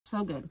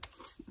So good.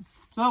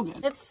 So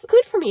good. It's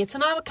good for me. It's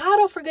an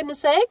avocado, for goodness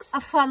sakes. A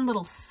fun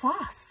little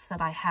sauce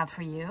that I have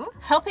for you.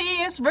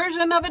 Healthiest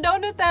version of a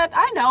donut that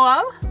I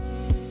know of.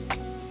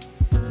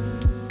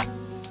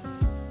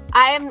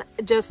 I am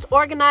just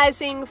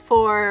organizing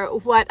for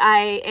what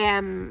I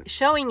am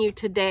showing you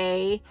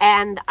today,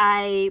 and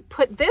I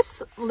put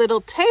this little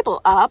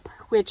table up,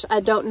 which I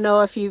don't know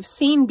if you've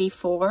seen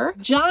before.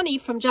 Johnny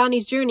from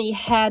Johnny's Journey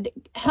had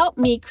helped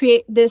me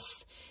create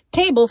this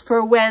table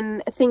for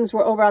when things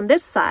were over on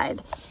this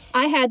side.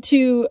 I had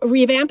to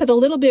revamp it a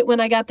little bit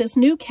when I got this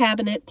new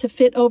cabinet to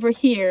fit over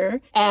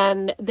here,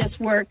 and this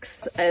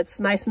works. It's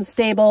nice and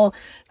stable.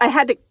 I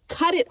had to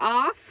cut it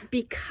off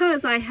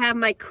because I have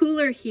my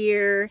cooler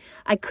here.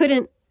 I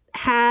couldn't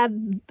have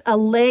a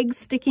leg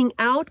sticking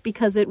out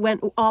because it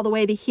went all the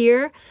way to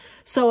here.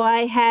 So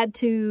I had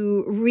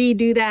to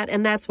redo that,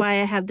 and that's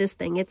why I have this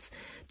thing. It's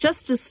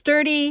just as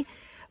sturdy,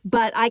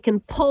 but I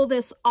can pull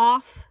this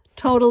off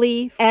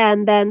totally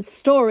and then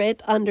store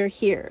it under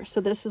here.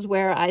 So this is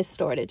where I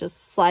stored it.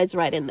 Just slides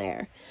right in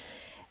there.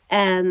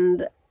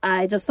 And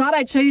I just thought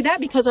I'd show you that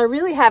because I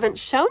really haven't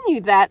shown you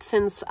that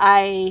since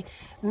I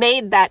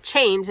made that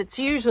change. It's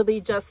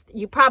usually just,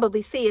 you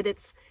probably see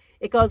it,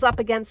 it goes up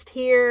against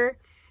here.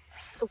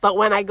 But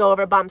when I go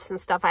over bumps and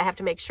stuff, I have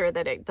to make sure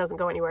that it doesn't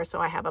go anywhere. So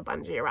I have a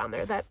bungee around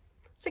there that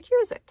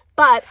secures it.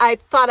 But I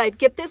thought I'd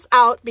get this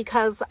out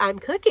because I'm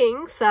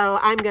cooking. So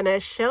I'm going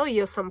to show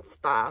you some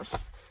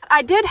stuff.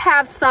 I did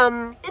have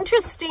some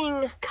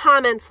interesting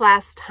comments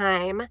last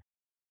time.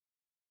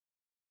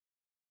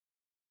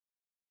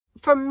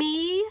 For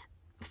me,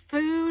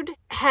 food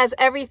has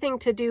everything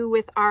to do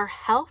with our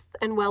health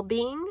and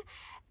well-being.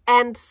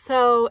 And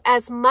so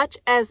as much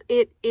as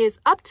it is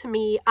up to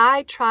me,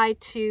 I try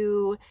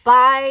to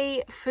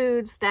buy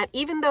foods that,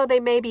 even though they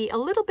may be a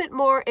little bit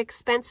more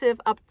expensive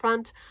up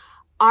front,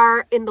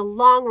 are in the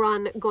long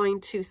run going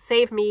to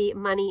save me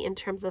money in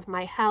terms of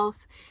my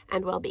health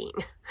and well-being.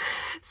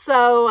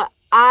 So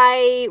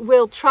I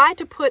will try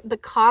to put the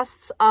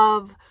costs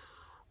of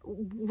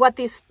what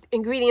these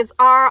ingredients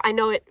are. I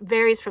know it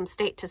varies from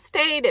state to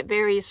state, it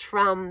varies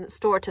from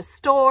store to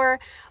store,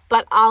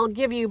 but I'll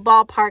give you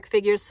ballpark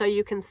figures so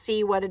you can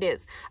see what it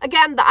is.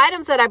 Again, the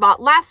items that I bought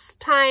last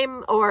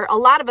time, or a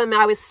lot of them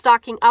I was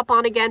stocking up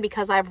on again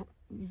because I've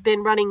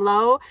been running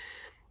low.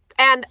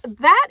 And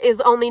that is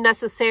only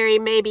necessary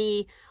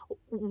maybe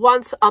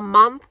once a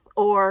month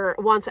or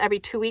once every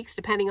 2 weeks,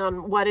 depending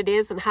on what it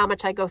is and how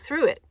much I go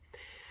through it.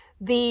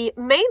 The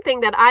main thing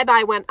that I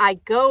buy when I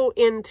go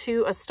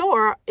into a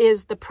store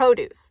is the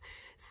produce.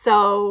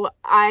 So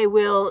I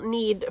will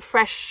need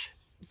fresh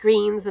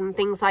greens and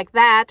things like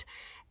that.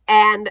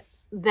 And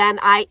then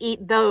I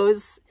eat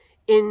those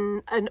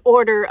in an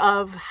order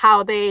of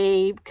how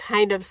they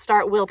kind of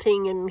start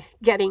wilting and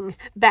getting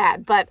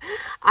bad. But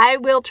I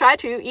will try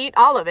to eat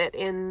all of it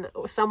in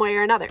some way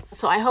or another.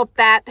 So I hope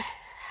that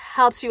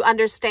helps you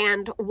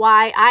understand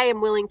why I am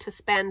willing to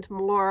spend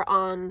more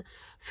on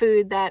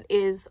food that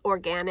is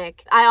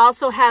organic. I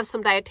also have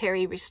some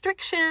dietary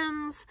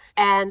restrictions,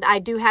 and I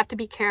do have to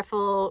be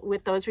careful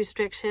with those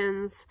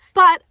restrictions.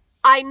 But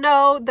I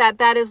know that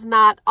that is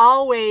not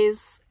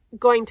always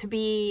going to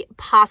be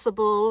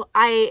possible.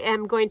 I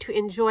am going to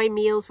enjoy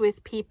meals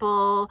with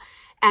people,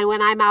 and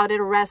when I'm out at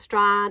a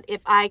restaurant,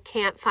 if I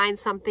can't find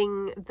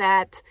something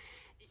that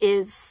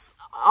is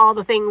all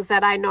the things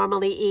that I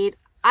normally eat,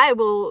 I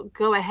will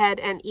go ahead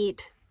and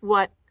eat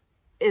what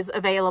is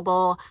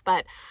available,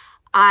 but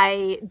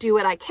I do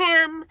what I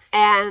can.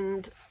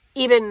 And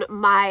even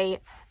my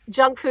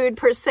junk food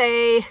per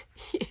se,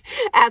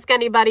 ask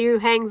anybody who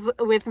hangs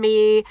with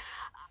me,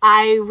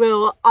 I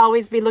will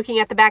always be looking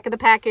at the back of the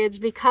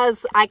package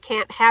because I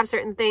can't have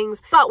certain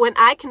things. But when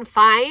I can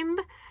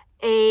find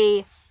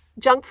a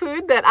junk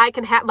food that I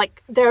can have,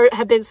 like there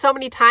have been so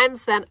many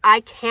times that I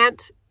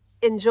can't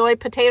enjoy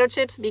potato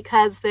chips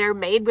because they're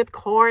made with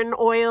corn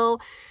oil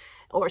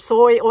or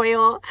soy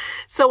oil.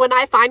 So when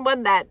I find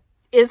one that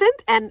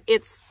isn't and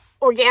it's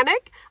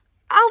organic,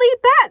 I'll eat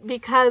that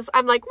because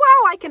I'm like,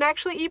 wow, I can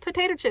actually eat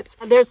potato chips.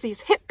 There's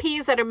these hip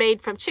peas that are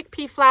made from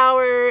chickpea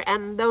flour,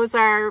 and those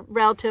are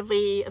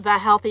relatively the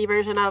healthy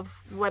version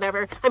of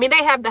whatever. I mean,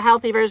 they have the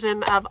healthy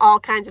version of all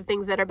kinds of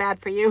things that are bad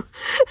for you.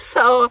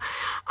 So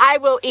I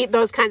will eat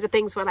those kinds of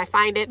things when I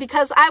find it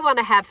because I want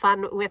to have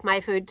fun with my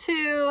food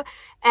too.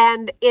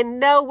 And in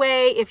no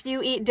way, if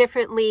you eat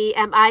differently,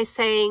 am I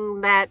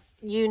saying that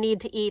you need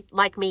to eat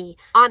like me.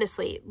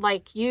 Honestly,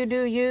 like you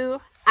do you,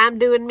 I'm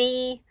doing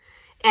me.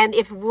 And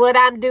if what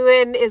I'm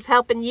doing is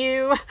helping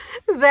you,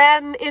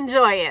 then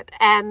enjoy it.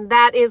 And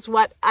that is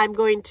what I'm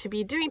going to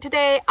be doing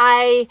today.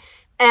 I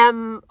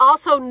am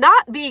also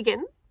not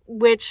vegan,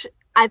 which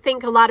I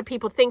think a lot of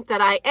people think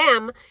that I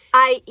am.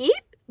 I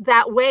eat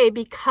that way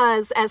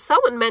because, as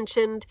someone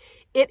mentioned,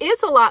 it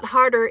is a lot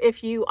harder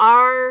if you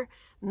are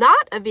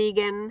not a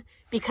vegan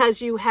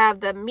because you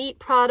have the meat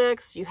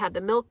products, you have the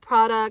milk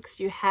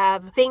products, you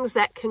have things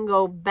that can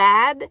go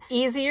bad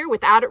easier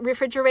without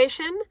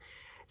refrigeration.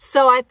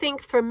 So I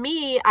think for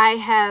me, I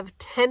have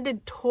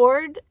tended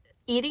toward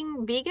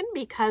eating vegan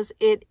because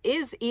it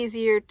is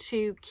easier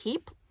to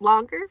keep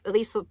longer, at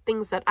least the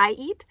things that I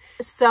eat.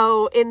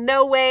 So in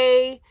no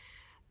way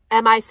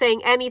am I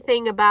saying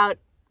anything about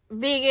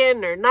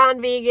vegan or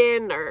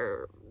non-vegan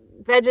or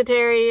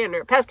vegetarian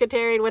or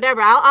pescatarian,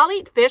 whatever. I'll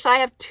eat fish. I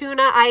have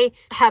tuna. I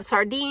have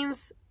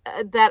sardines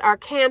that are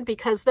canned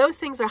because those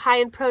things are high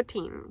in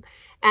protein.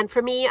 And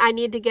for me, I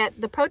need to get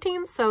the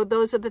protein, so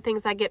those are the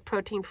things I get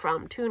protein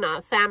from: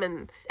 tuna,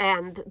 salmon,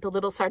 and the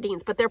little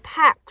sardines. But they're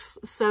packs,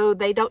 so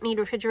they don't need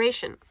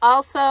refrigeration.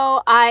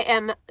 Also, I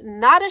am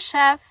not a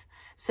chef,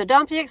 so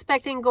don't be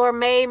expecting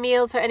gourmet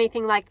meals or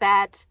anything like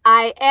that.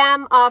 I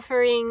am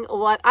offering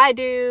what I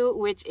do,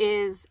 which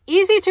is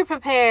easy to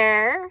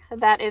prepare.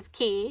 That is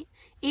key.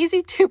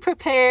 Easy to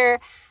prepare,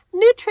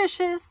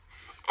 nutritious,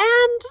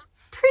 and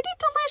pretty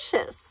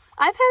delicious.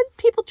 I've had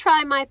people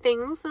try my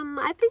things and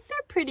I think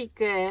they're pretty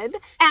good.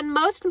 And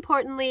most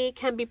importantly,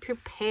 can be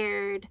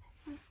prepared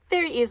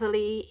very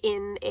easily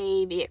in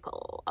a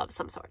vehicle of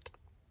some sort.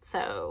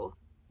 So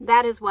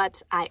that is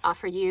what I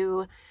offer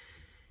you.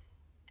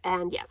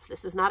 And yes,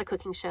 this is not a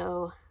cooking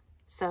show,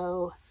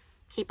 so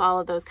keep all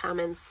of those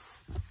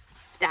comments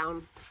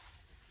down.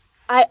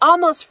 I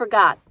almost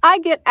forgot. I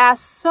get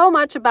asked so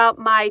much about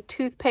my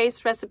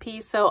toothpaste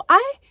recipe, so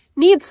I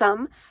need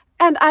some.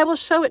 And I will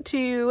show it to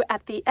you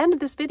at the end of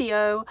this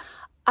video.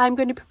 I'm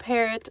going to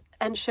prepare it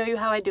and show you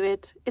how I do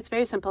it. It's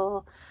very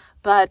simple,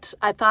 but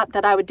I thought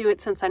that I would do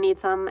it since I need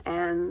some,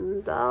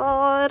 and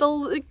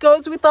it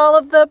goes with all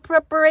of the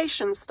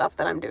preparation stuff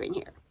that I'm doing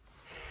here.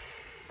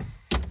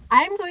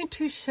 I'm going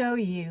to show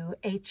you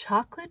a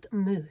chocolate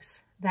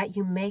mousse that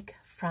you make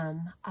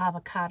from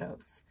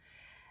avocados.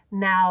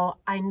 Now,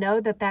 I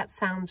know that that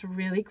sounds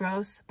really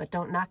gross, but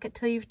don't knock it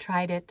till you've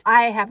tried it.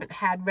 I haven't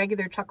had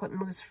regular chocolate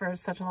mousse for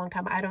such a long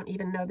time, I don't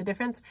even know the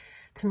difference.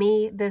 To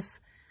me, this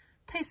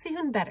tastes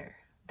even better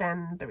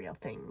than the real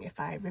thing, if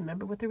I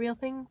remember what the real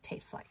thing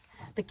tastes like.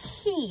 The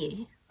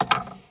key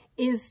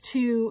is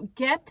to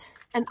get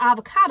an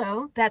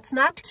avocado that's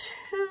not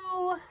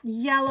too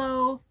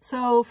yellow.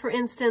 So, for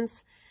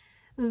instance,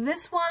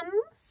 this one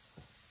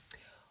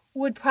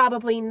would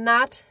probably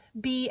not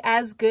be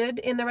as good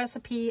in the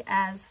recipe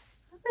as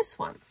this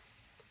one.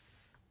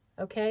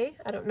 Okay,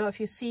 I don't know if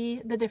you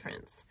see the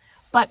difference,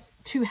 but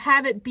to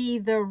have it be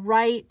the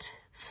right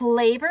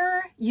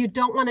flavor, you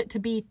don't want it to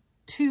be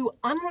too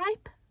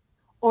unripe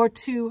or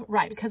too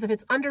ripe, because if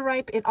it's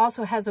underripe, it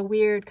also has a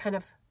weird kind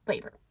of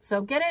flavor.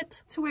 So get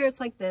it to where it's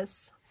like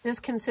this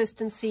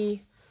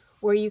consistency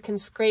where you can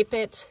scrape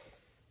it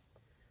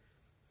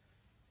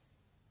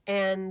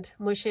and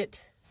mush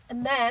it,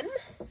 and then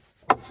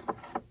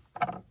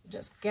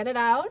just get it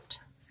out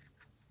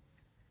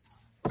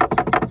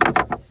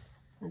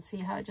and see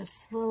how it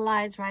just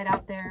slides right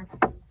out there.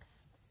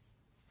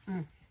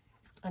 And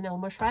it'll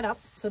mush right up.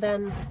 So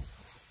then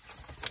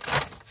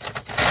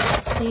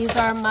these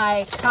are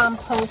my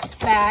compost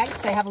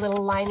bags. They have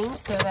little linings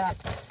so that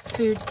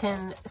food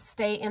can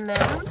stay in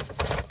them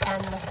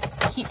and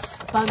keeps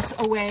bugs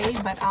away,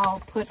 but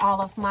I'll put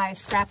all of my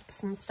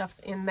scraps and stuff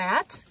in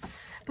that.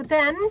 But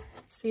then,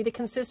 see the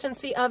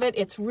consistency of it?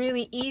 It's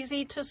really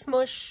easy to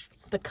smush.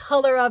 The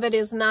color of it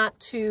is not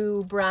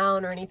too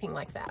brown or anything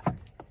like that.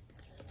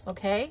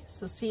 Okay,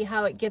 so see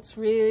how it gets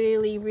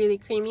really, really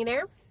creamy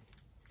there?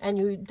 And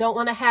you don't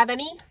want to have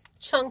any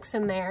chunks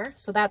in there.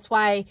 So that's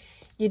why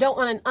you don't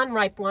want an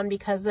unripe one,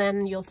 because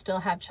then you'll still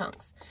have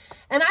chunks.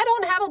 And I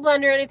don't have a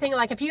blender or anything.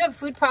 Like if you have a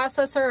food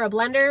processor or a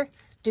blender,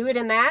 do it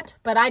in that,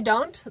 but I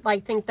don't.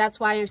 Like, think that's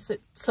why it's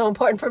so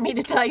important for me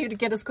to tell you to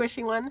get a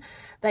squishy one,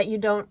 that you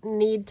don't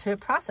need to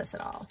process it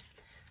all.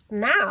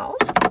 Now,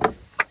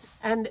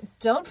 and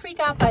don't freak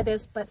out by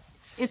this, but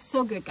it's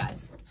so good,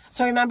 guys.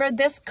 So remember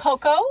this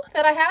cocoa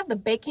that I have, the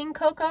baking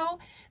cocoa?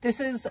 This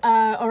is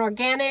an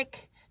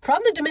organic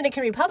from the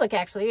Dominican Republic,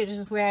 actually, which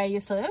is where I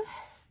used to live.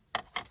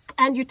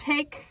 And you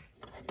take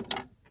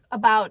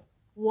about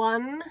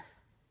 1,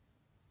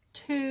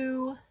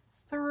 2,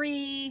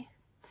 3,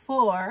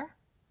 4,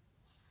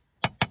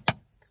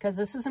 because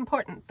this is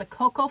important. The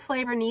cocoa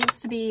flavor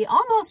needs to be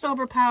almost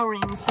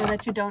overpowering so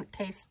that you don't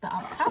taste the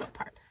avocado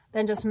part.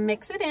 Then just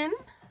mix it in,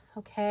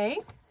 okay?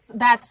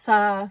 That's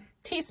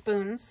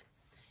teaspoons.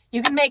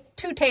 You can make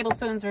 2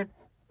 tablespoons or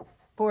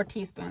 4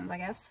 teaspoons, I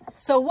guess.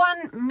 So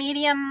 1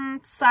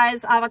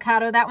 medium-sized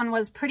avocado. That one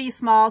was pretty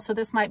small, so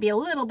this might be a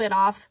little bit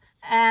off.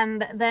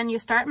 And then you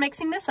start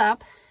mixing this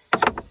up.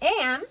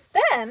 And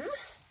then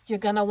you're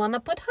gonna wanna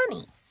put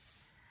honey.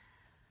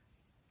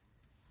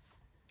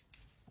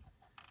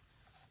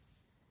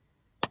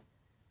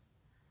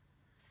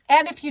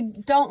 And if you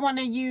don't want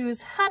to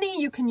use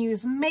honey, you can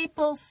use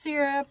maple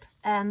syrup,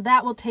 and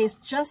that will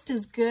taste just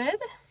as good.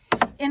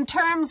 In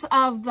terms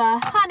of the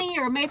honey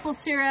or maple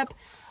syrup,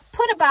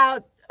 put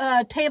about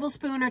a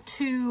tablespoon or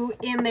 2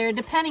 in there,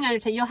 depending on your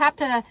taste. You'll have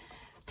to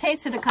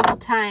taste it a couple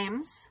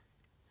times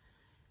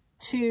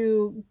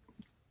to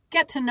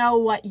get to know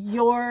what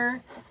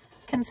your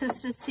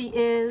consistency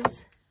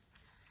is.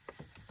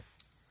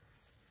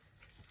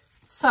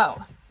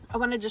 So, I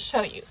want to just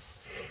show you.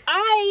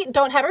 I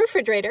don't have a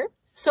refrigerator.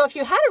 So if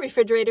you had a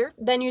refrigerator,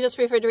 then you just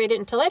refrigerate it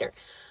until later.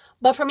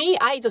 But for me,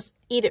 I just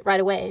eat it right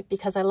away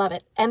because I love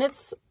it. And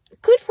it's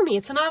good for me.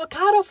 It's an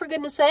avocado, for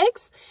goodness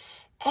sakes.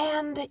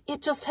 And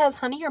it just has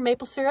honey or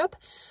maple syrup.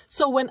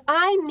 So when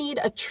I need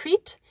a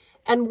treat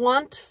and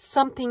want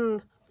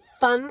something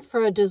fun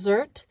for a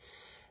dessert,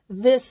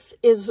 this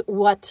is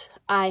what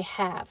I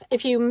have.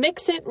 If you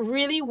mix it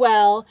really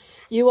well,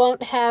 you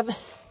won't have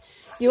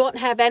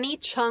any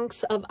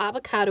chunks of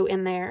avocado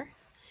in there.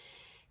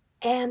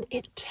 And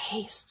it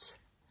tastes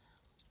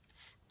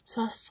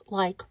just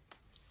like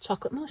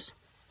chocolate mousse.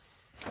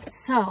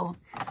 So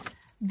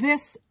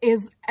this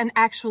is an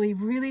actually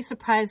really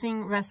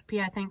surprising recipe,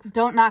 I think.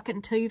 Don't knock it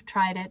until you've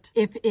tried it.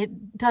 If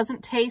it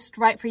doesn't taste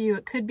right for you,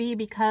 it could be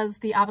because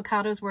the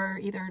avocados were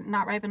either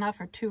not ripe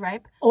enough or too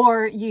ripe,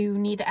 or you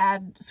need to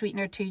add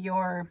sweetener to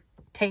your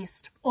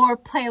taste, or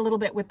play a little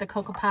bit with the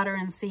cocoa powder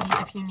and see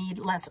if you need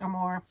less or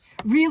more.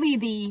 Really,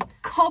 the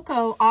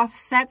cocoa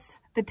offsets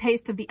the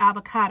taste of the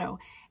avocado.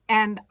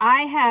 And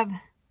I have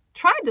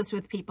tried this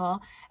with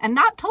people and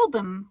not told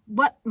them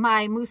what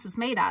my mousse is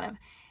made out of.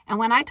 And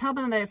when I tell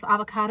them that it's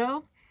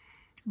avocado,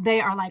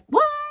 they are like,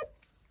 what?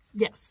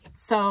 Yes.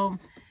 So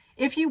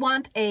if you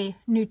want a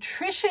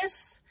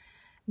nutritious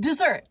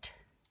dessert,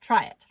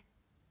 try it.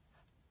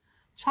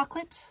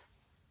 Chocolate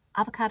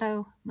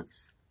avocado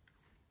mousse.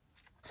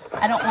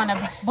 I don't want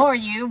to bore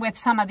you with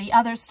some of the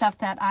other stuff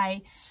that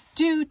I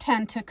do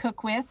tend to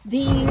cook with.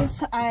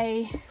 These,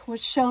 I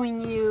was showing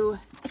you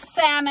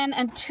salmon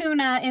and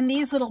tuna in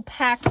these little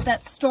packs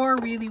that store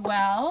really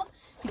well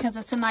because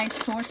it's a nice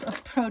source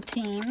of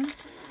protein.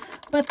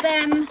 But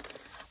then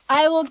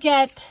I will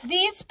get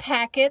these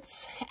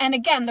packets, and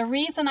again, the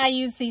reason I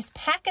use these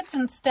packets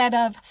instead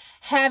of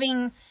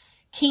having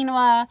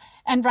quinoa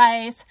and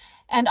rice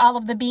and all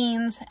of the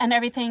beans and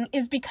everything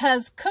is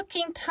because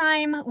cooking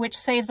time, which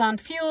saves on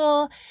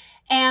fuel,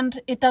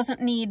 and it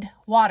doesn't need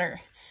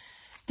water.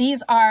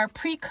 These are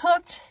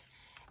pre-cooked,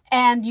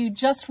 and you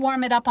just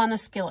warm it up on the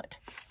skillet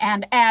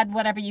and add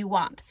whatever you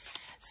want.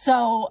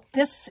 So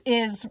this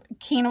is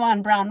quinoa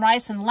and brown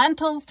rice and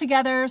lentils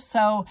together,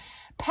 so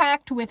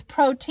packed with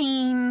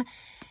protein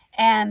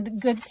and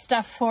good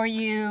stuff for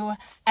you.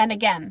 And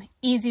again,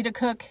 easy to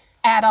cook.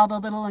 Add all the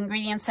little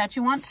ingredients that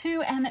you want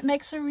to, and it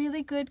makes a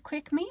really good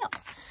quick meal.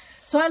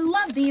 So I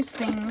love these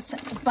things,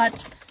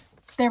 but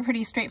they're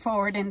pretty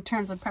straightforward in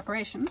terms of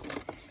preparation.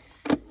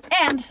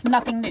 And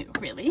nothing new,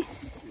 really.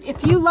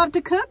 If you love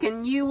to cook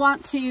and you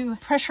want to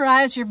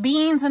pressurize your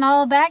beans and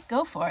all of that,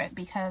 go for it,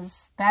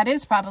 because that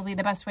is probably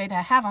the best way to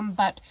have them.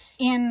 But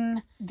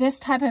in this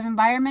type of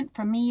environment,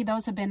 for me,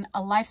 those have been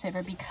a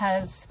lifesaver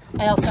because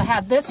I also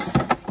have this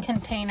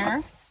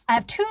container. I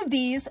have 2 of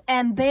these,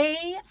 and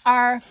they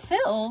are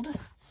filled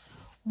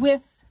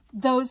with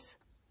those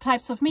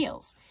types of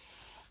meals.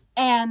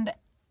 And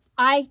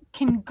I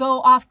can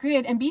go off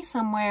grid and be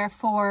somewhere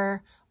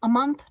for a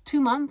month,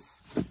 2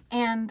 months,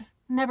 and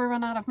never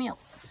run out of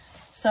meals.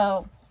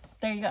 So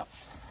there you go,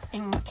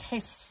 in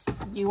case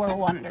you were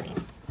wondering.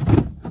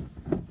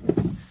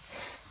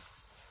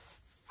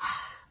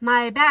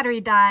 My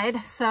battery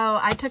died, so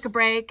I took a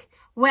break,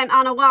 went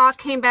on a walk,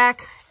 came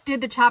back,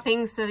 did the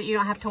chopping so that you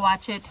don't have to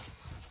watch it.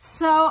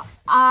 So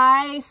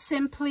I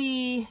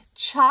simply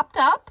chopped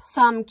up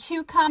some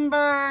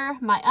cucumber,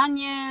 my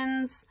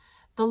onions,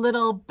 the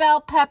little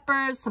bell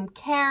peppers, some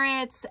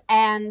carrots,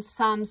 and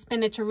some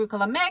spinach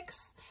arugula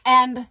mix.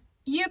 And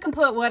you can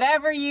put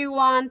whatever you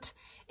want.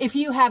 If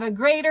you have a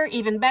grater,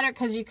 even better,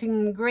 because you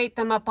can grate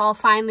them up all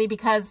finely,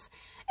 because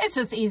it's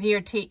just easier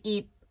to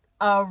eat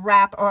a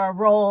wrap or a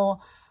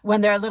roll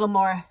when they're a little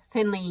more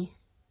thinly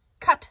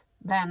cut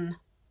than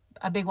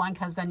a big one,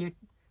 because then you're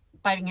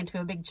biting into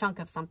a big chunk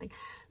of something.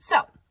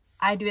 So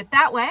I do it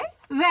that way.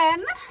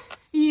 Then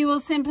you will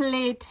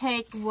simply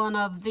take one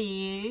of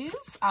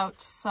these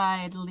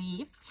outside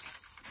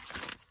leaves.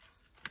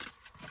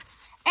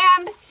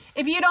 And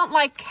if you don't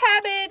like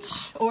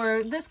cabbage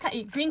or this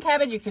green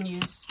cabbage, you can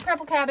use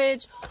purple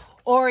cabbage,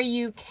 or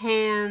you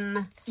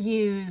can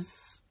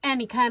use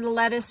any kind of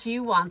lettuce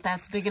you want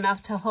that's big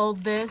enough to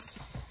hold this.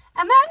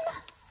 And then,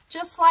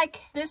 just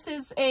like this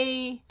is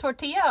a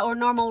tortilla or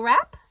normal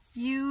wrap,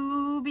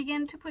 you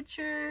begin to put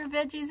your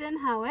veggies in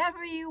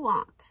however you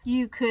want.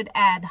 You could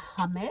add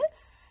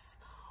hummus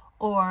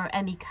or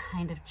any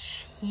kind of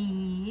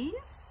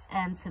cheese.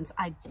 And since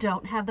I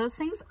don't have those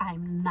things,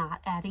 I'm not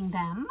adding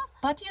them.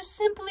 But you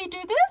simply do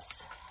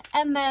this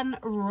and then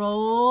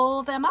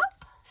roll them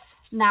up.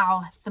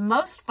 Now, the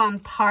most fun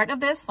part of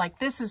this, like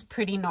this is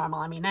pretty normal,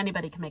 I mean,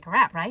 anybody can make a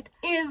wrap, right?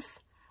 Is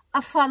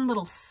a fun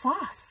little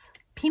sauce,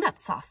 peanut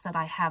sauce that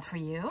I have for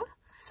you.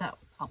 So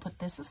I'll put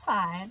this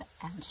aside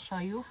and show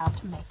you how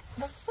to make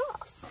the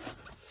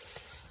sauce.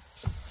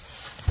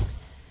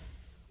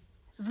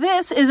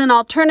 This is an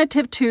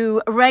alternative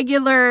to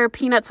regular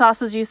peanut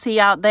sauces you see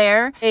out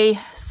there, a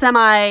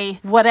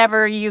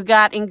semi-whatever you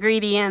got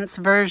ingredients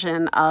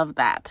version of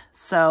that.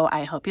 So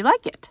I hope you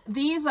like it.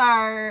 These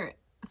are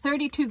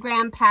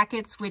 32-gram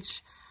packets,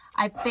 which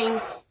I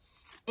think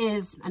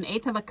is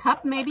 1/8 of a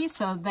cup maybe.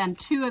 So then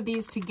 2 of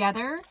these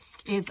together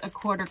is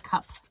 1/4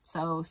 cup.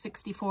 So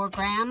 64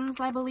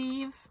 grams, I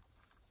believe,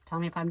 Tell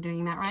me if I'm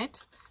doing that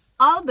right.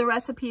 All of the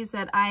recipes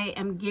that I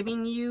am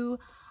giving you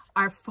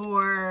are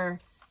for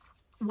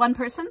one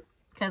person,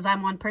 because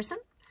I'm one person.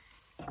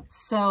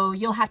 So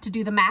you'll have to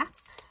do the math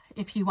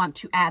if you want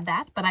to add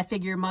that. But I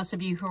figure most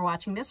of you who are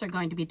watching this are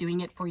going to be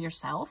doing it for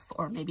yourself,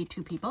 or maybe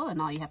 2 people, and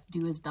all you have to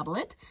do is double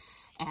it.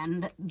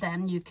 And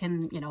then you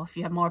can, you know, if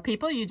you have more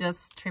people, you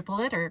just triple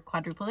it or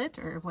quadruple it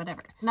or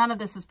whatever. None of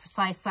this is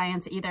precise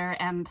science either.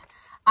 And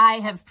I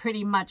have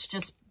pretty much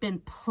just been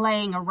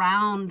playing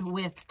around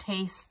with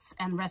tastes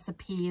and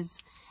recipes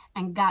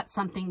and got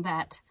something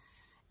that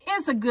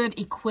is a good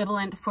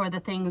equivalent for the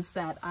things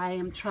that I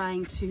am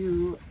trying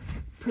to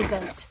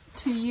present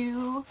to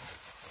you.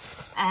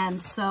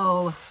 And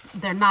so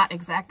they're not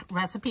exact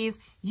recipes.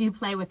 You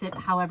play with it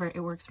however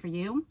it works for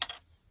you.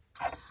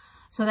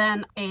 So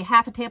then a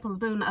half a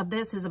tablespoon of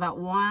this is about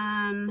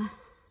 1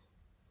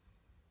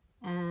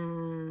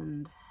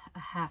 1/2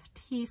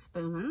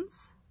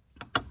 teaspoons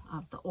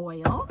of the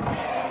oil,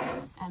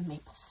 and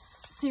maple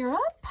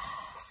syrup,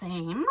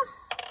 same.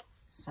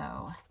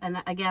 So,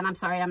 and again, I'm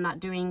sorry, I'm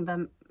not doing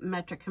the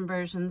metric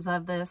conversions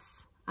of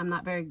this. I'm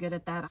not very good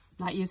at that. I'm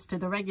not used to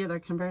the regular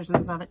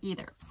conversions of it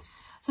either.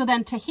 So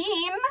then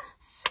tahini,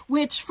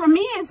 which for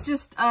me is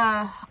just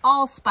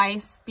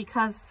allspice,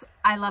 because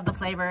I love the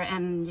flavor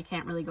and you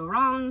can't really go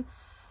wrong.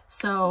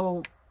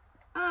 So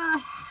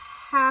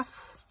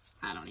half,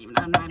 I don't even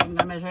know, I'm not even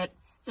gonna measure it.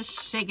 Just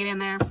shake it in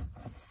there.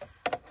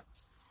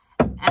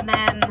 And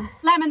then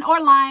lemon or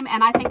lime,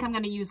 and I think I'm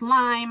gonna use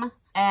lime.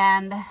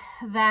 And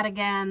that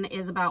again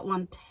is about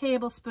 1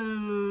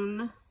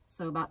 tablespoon.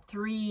 So about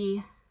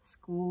 3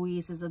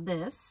 squeezes of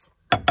this.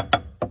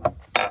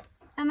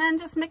 And then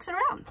just mix it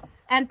around.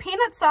 And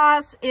peanut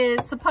sauce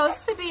is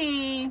supposed to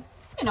be,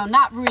 you know,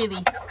 not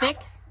really thick.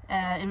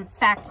 In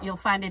fact, you'll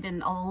find it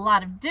in a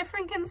lot of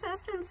different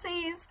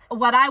consistencies.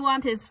 What I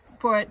want is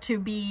for it to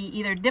be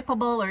either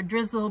dippable or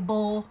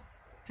drizzleable,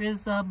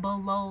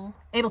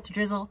 able to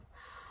drizzle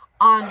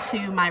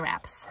onto my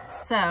wraps.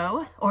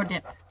 So, or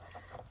dip.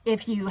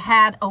 If you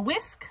had a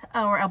whisk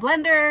or a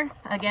blender,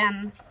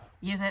 again,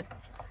 use it.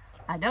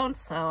 I don't,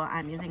 so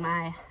I'm using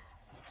my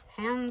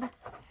hand.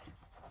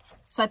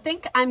 So I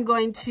think I'm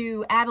going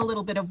to add a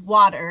little bit of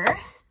water.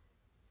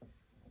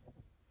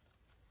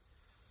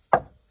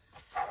 Yeah.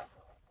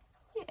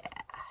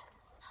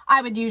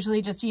 I would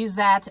usually just use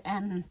that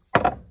and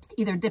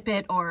either dip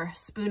it or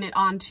spoon it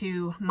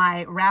onto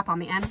my wrap on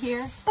the end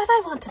here. But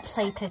I want to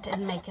plate it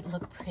and make it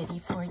look pretty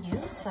for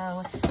you.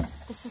 So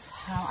this is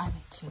how I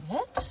would do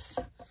it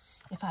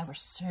if I were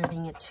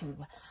serving it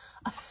to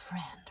a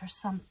friend or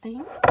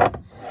something.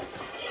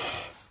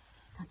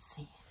 Let's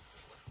see.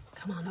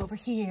 Come on over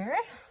here.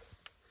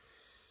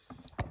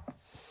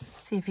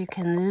 See if you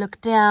can look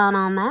down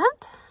on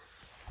that.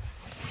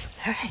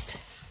 All right.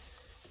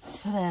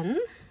 So then,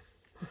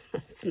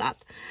 it's not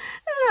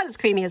as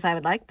creamy as I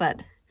would like,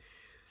 but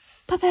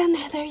then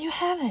there you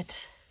have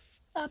it.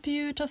 A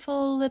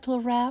beautiful little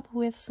wrap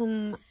with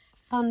some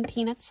fun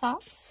peanut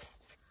sauce.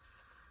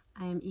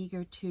 I am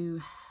eager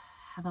to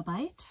have a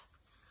bite.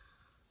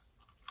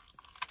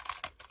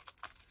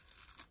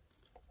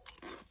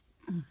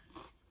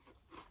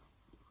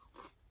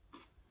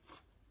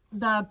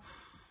 The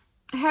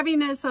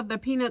heaviness of the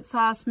peanut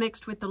sauce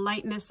mixed with the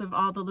lightness of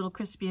all the little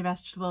crispy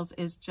vegetables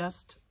is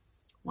just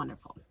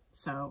wonderful.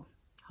 So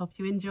hope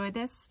you enjoy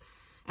this.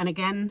 And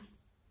again,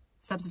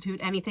 substitute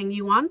anything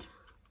you want.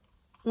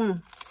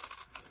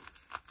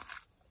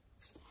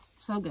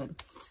 So good.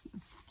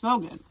 So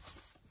good.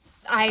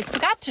 I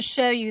forgot to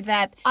show you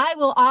that I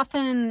will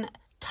often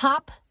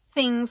top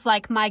things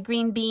like my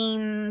green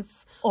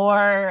beans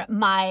or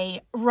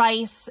my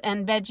rice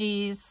and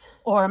veggies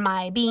or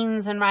my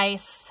beans and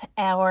rice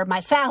or my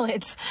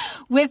salads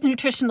with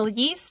nutritional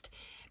yeast,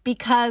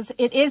 because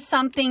it is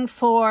something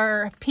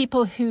for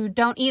people who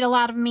don't eat a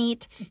lot of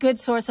meat, good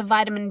source of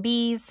vitamin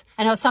Bs.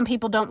 I know some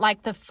people don't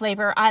like the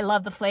flavor. I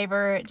love the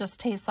flavor. It just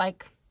tastes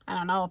like, I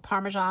don't know,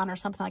 Parmesan or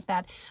something like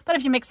that. But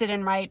if you mix it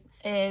in right,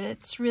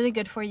 it's really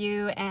good for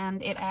you,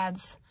 and it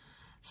adds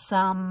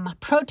some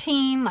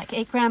protein, like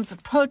 8 grams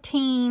of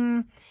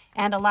protein,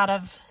 and a lot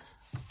of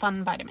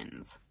fun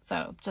vitamins.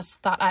 So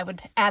just thought I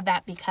would add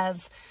that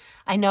because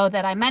I know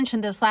that I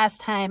mentioned this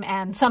last time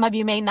and some of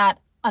you may not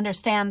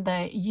understand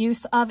the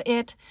use of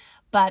it,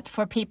 but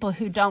for people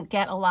who don't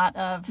get a lot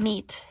of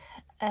meat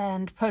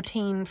and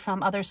protein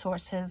from other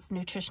sources,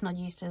 nutritional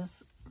yeast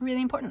is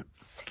really important.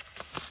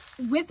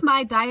 With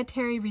my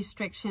dietary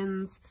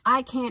restrictions,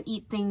 I can't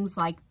eat things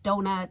like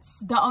donuts.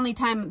 The only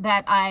time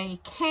that I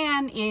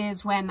can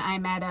is when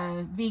I'm at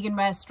a vegan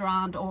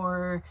restaurant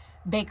or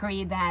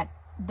bakery that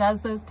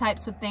does those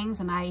types of things.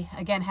 And I,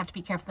 again, have to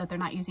be careful that they're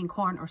not using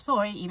corn or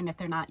soy, even if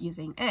they're not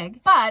using egg.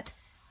 But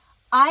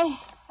I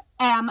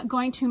am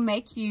going to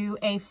make you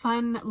a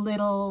fun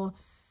little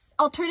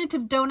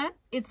alternative donut.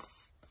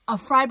 It's a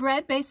fry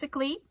bread,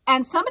 basically.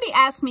 And somebody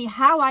asked me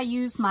how I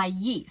use my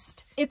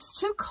yeast. It's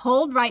too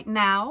cold right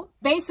now.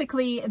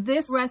 Basically,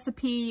 this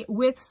recipe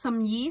with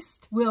some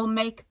yeast will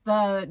make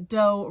the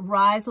dough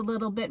rise a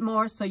little bit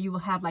more, so you will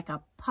have like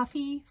a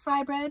puffy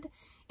fry bread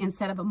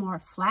instead of a more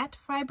flat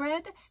fry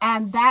bread.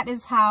 And that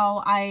is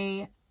how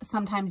I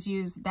sometimes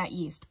use that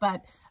yeast.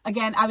 But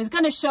again, I was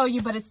going to show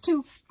you, but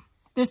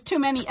there's too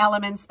many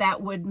elements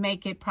that would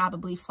make it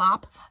probably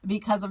flop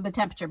because of the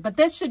temperature. But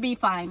this should be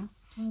fine.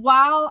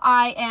 While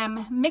I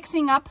am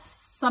mixing up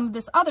some of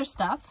this other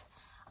stuff,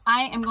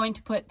 I am going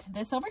to put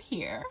this over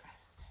here,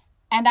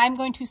 and I'm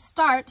going to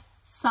start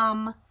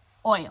some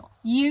oil.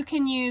 You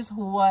can use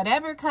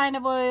whatever kind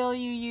of oil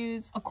you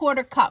use,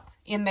 1/4 cup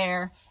in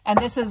there, and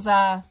this is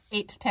a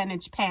 8 to 10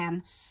 inch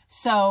pan.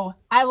 So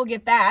I will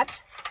get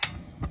that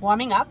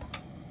warming up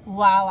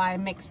while I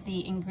mix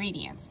the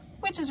ingredients,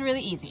 which is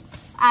really easy.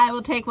 I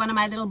will take one of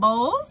my little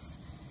bowls.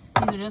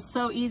 These are just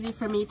so easy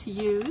for me to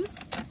use.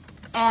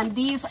 And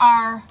these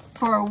are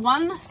for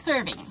 1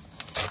 serving.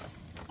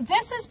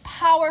 This is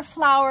power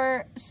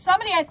flour.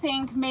 Somebody, I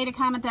think, made a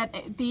comment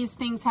that these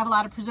things have a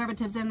lot of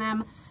preservatives in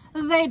them.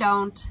 They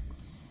don't.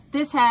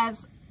 This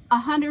has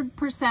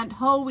 100%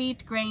 whole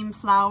wheat grain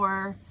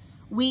flour,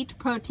 wheat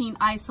protein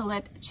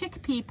isolate,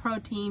 chickpea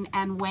protein,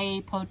 and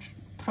whey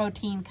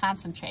protein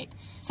concentrate.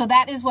 So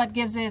that is what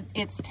gives it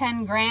its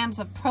 10 grams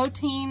of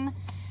protein.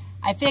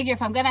 I figure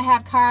if I'm going to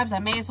have carbs, I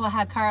may as well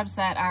have carbs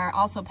that are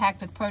also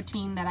packed with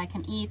protein that I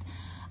can eat.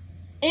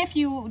 If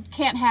you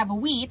can't have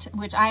wheat,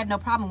 which I have no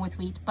problem with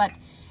wheat, but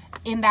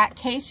in that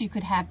case you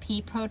could have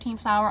pea protein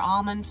flour,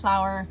 almond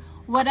flour,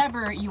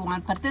 whatever you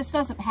want, but this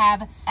doesn't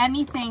have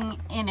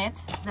anything in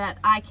it that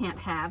I can't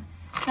have.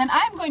 Then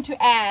I'm going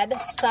to add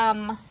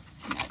some,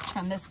 I'm going to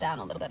turn this down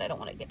a little bit. I don't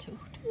want to get too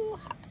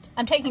hot.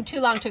 I'm taking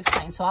too long to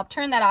explain, so I'll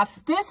turn that off.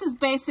 This is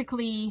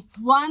basically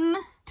 1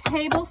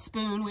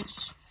 tablespoon,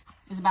 which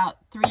is about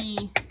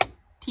 3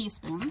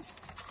 teaspoons,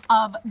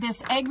 of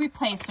this egg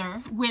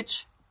replacer,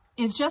 which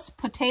is just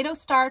potato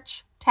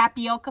starch,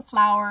 tapioca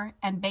flour,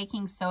 and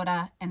baking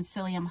soda and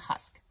psyllium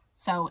husk.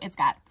 So it's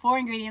got 4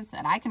 ingredients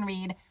that I can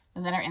read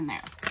that are in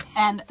there.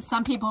 And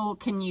some people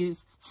can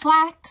use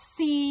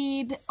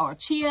flaxseed or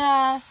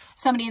chia.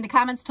 Somebody in the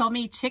comments told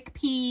me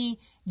chickpea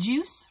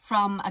juice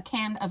from a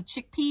can of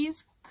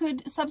chickpeas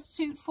could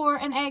substitute for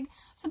an egg.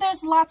 So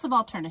there's lots of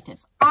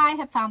alternatives. I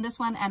have found this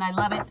one and I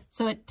love it.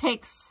 So it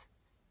takes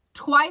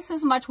twice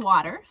as much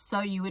water.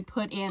 So you would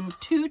put in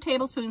 2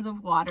 tablespoons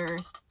of water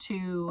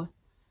to,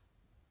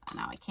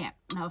 now I can't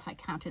know if I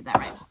counted that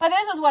right. But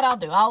this is what I'll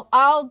do.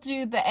 I'll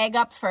do the egg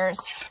up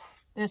first.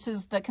 This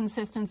is the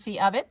consistency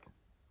of it,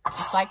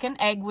 just like an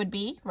egg would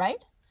be,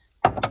 right?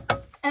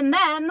 And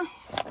then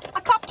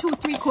a cup to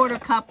 3/4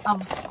 cup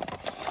of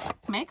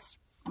mix.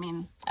 I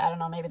mean, I don't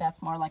know, maybe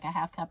that's more like a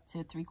 1/2 cup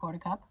to 3/4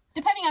 cup,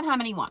 depending on how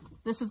many you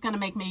want. This is going to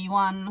make maybe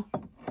 1,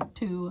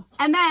 2.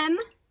 And then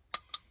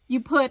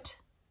you put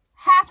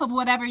half of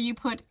whatever you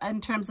put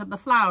in terms of the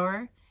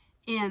flour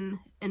in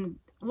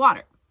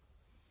water.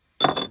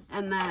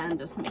 And then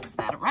just mix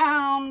that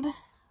around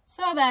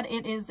so that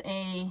it is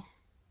a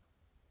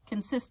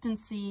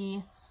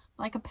consistency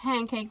like a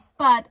pancake,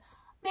 but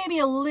maybe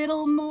a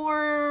little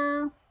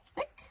more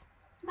thick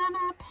than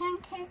a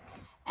pancake.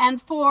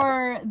 And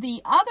for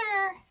the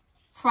other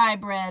fry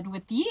bread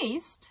with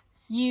yeast,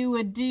 you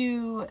would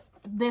do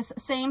this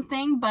same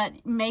thing,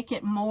 but make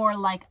it more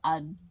like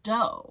a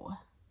dough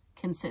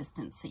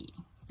consistency,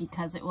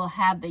 because it will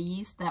have the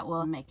yeast that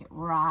will make it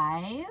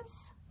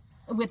rise.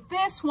 With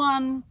this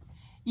one,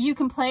 you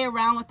can play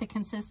around with the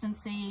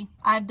consistency.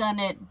 I've done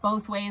it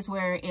both ways,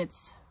 where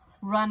it's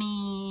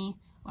runny,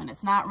 when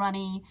it's not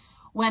runny.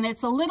 When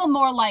it's a little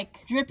more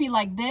like drippy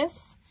like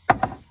this,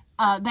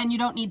 then you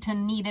don't need to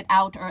knead it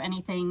out or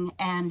anything,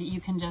 and you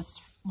can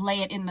just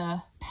lay it in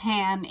the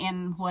pan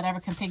in whatever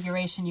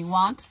configuration you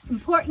want.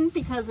 Important,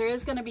 because there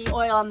is going to be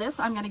oil on this.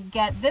 I'm going to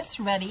get this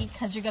ready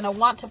because you're going to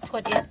want to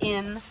put it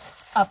in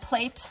a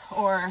plate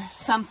or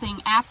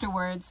something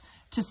afterwards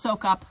to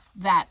soak up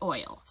that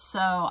oil. So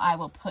I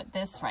will put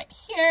this right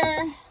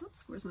here.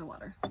 Oops, where's my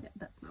water? Yeah,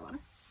 that's my water.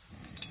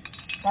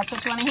 That's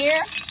what you want to hear.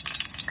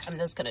 I'm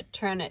just going to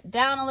turn it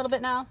down a little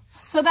bit now.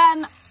 So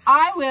then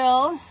I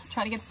will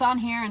try to get this on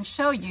here and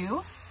show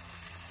you.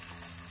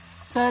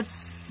 So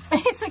it's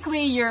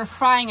basically you're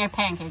frying a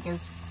pancake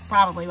is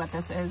probably what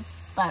this is.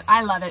 But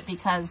I love it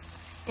because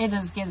it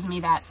just gives me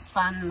that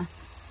fun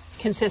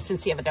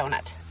consistency of a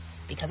donut.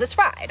 Because it's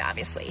fried,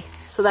 obviously.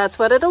 So that's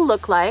what it'll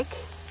look like.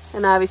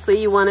 And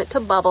obviously you want it to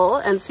bubble,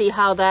 and see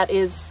how that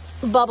is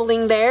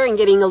bubbling there and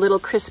getting a little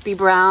crispy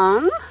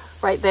brown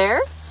right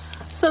there.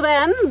 So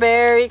then,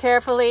 very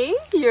carefully,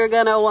 you're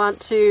gonna want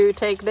to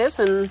take this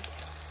and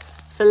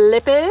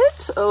flip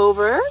it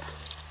over.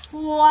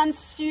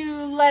 Once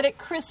you let it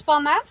crisp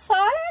on that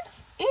side,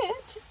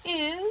 it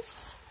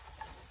is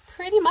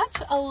pretty much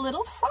a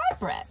little fry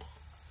bread.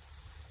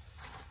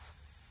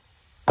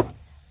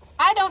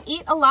 I don't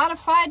eat a lot of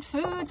fried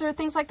foods or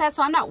things like that,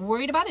 so I'm not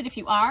worried about it. If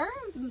you are,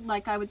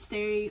 like, I would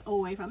stay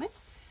away from it.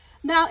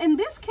 Now, in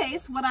this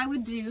case, what I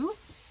would do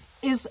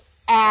is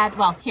add,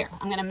 well, here,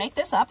 I'm going to make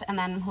this up and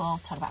then we'll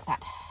talk about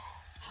that.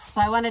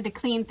 So I wanted to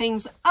clean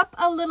things up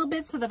a little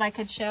bit so that I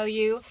could show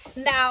you.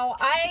 Now,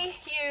 I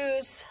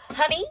use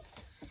honey,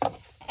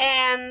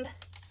 and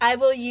I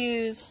will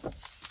use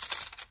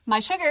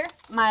my sugar,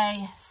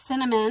 my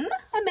cinnamon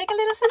and make a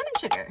little cinnamon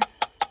sugar.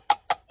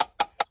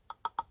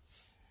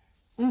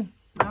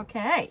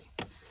 Okay,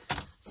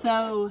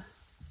 so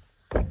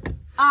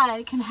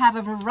I can have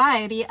a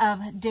variety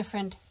of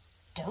different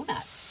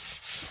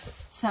donuts.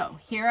 So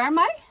here are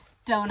my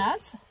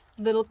donuts,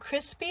 little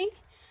crispy,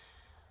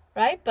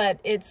 right? But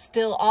it's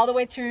still all the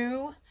way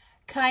through,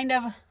 kind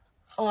of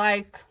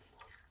like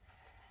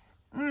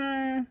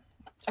a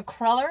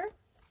cruller.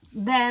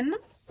 Then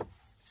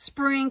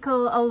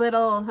sprinkle a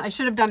little, I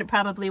should have done it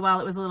probably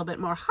while it was a little bit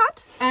more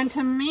hot. And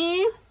to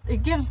me,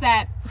 it gives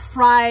that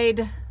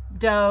fried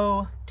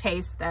dough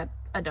taste that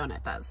a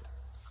donut does.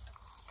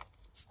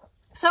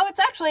 So it's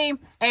actually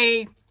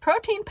a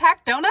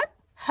protein-packed donut,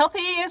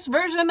 healthiest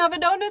version of a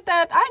donut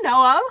that I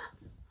know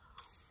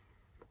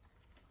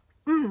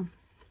of.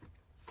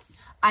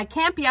 I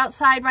can't be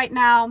outside right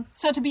now,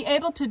 so to be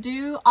able to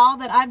do all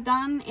that I've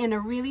done in a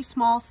really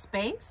small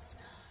space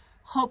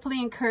hopefully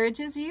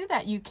encourages you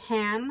that you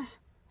can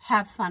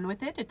have fun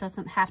with it. It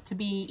doesn't have to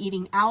be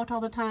eating out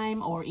all the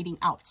time or eating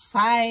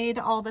outside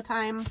all the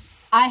time.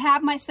 I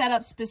have my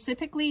setup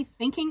specifically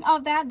thinking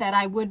of that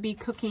I would be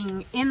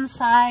cooking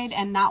inside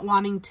and not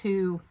wanting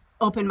to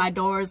open my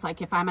doors.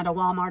 Like if I'm at a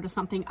Walmart or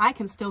something, I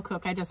can still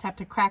cook. I just have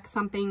to crack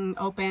something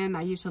open.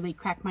 I usually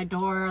crack my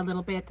door a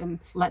little bit and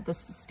let the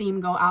steam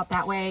go out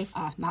that way.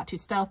 Not too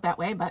stealth that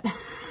way, but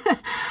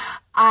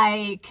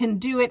I can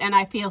do it and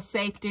I feel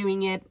safe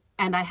doing it.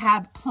 And I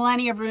have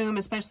plenty of room,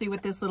 especially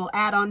with this little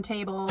add-on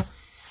table,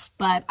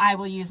 but I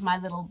will use my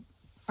little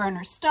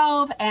burner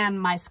stove and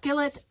my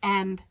skillet,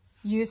 and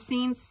you've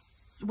seen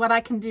what I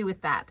can do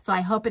with that. So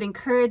I hope it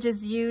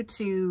encourages you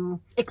to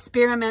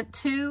experiment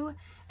too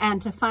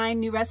and to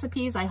find new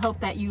recipes. I hope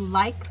that you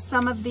like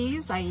some of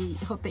these. I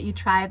hope that you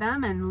try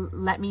them and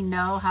let me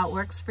know how it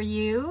works for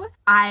you.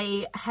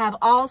 I have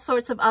all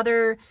sorts of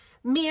other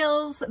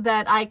meals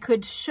that I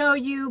could show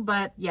you,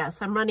 but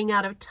yes, I'm running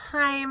out of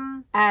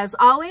time. As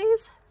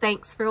always,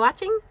 thanks for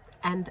watching,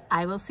 and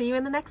I will see you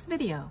in the next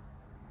video.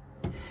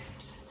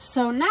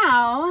 So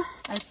now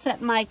I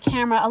set my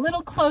camera a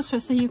little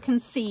closer so you can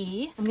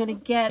see. I'm gonna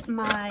get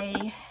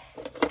my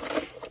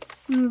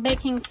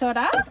baking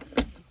soda,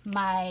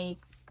 my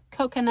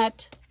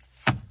coconut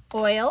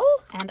oil,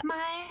 and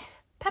my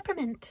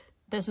peppermint.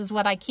 This is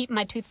what I keep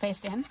my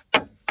toothpaste in.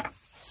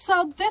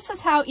 So this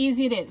is how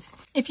easy it is.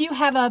 If you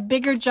have a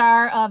bigger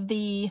jar of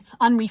the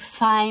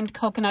unrefined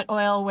coconut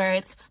oil where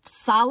it's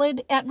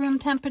solid at room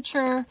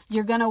temperature,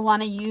 you're gonna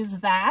wanna use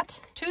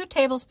that. 2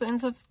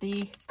 tablespoons of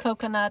the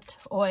coconut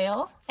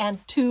oil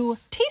and 2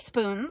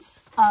 teaspoons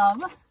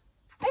of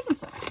baking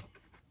soda.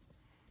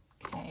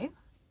 Okay.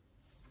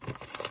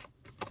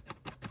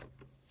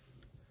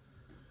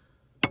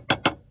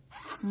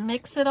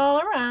 Mix it all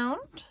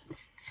around.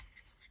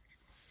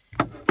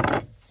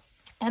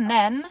 And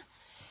then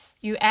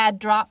you add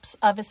drops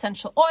of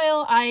essential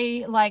oil.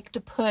 I like to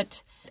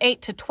put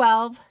 8 to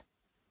 12.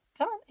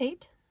 Come on,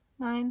 8,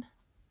 9,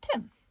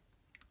 10.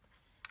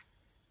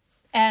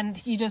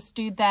 And you just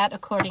do that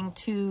according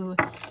to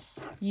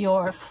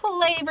your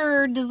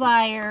flavor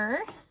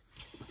desire.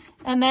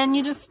 And then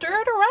you just stir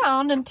it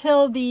around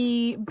until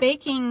the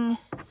baking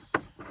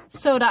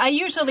soda, I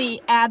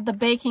usually add the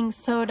baking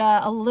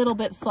soda a little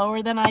bit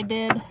slower than I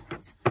did.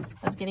 I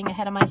was getting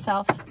ahead of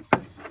myself.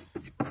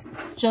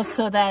 Just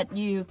so that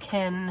you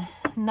can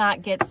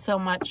not get so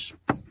much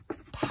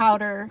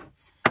powder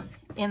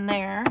in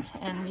there,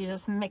 and you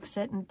just mix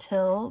it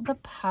until the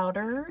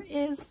powder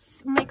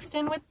is mixed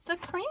in with the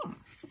cream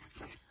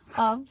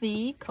of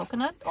the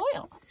coconut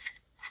oil.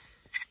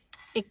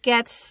 It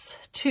gets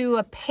to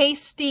a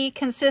pasty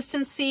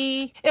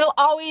consistency. It'll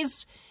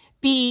always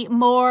be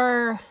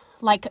more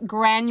like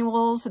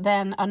granules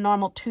than a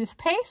normal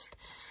toothpaste,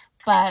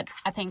 but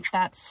I think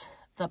that's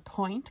the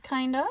point,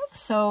 kind of.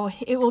 So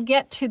it will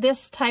get to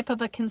this type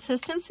of a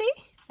consistency,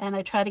 and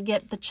I try to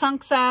get the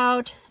chunks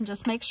out and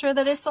just make sure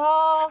that it's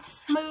all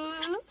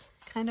smooth,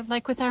 kind of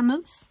like with our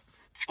mousse.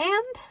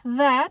 And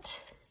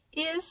that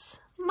is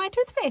my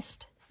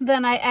toothpaste.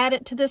 Then I add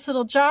it to this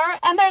little jar,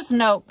 and there's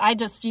no, I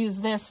just use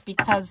this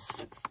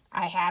because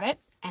I had it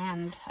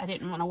and I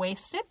didn't want to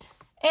waste it.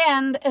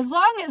 And as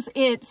long as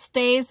it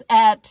stays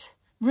at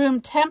room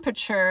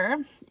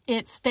temperature,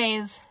 it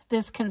stays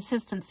this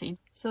consistency.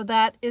 So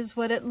that is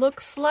what it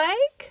looks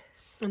like.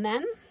 And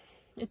then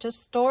it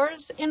just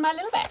stores in my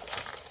little bag.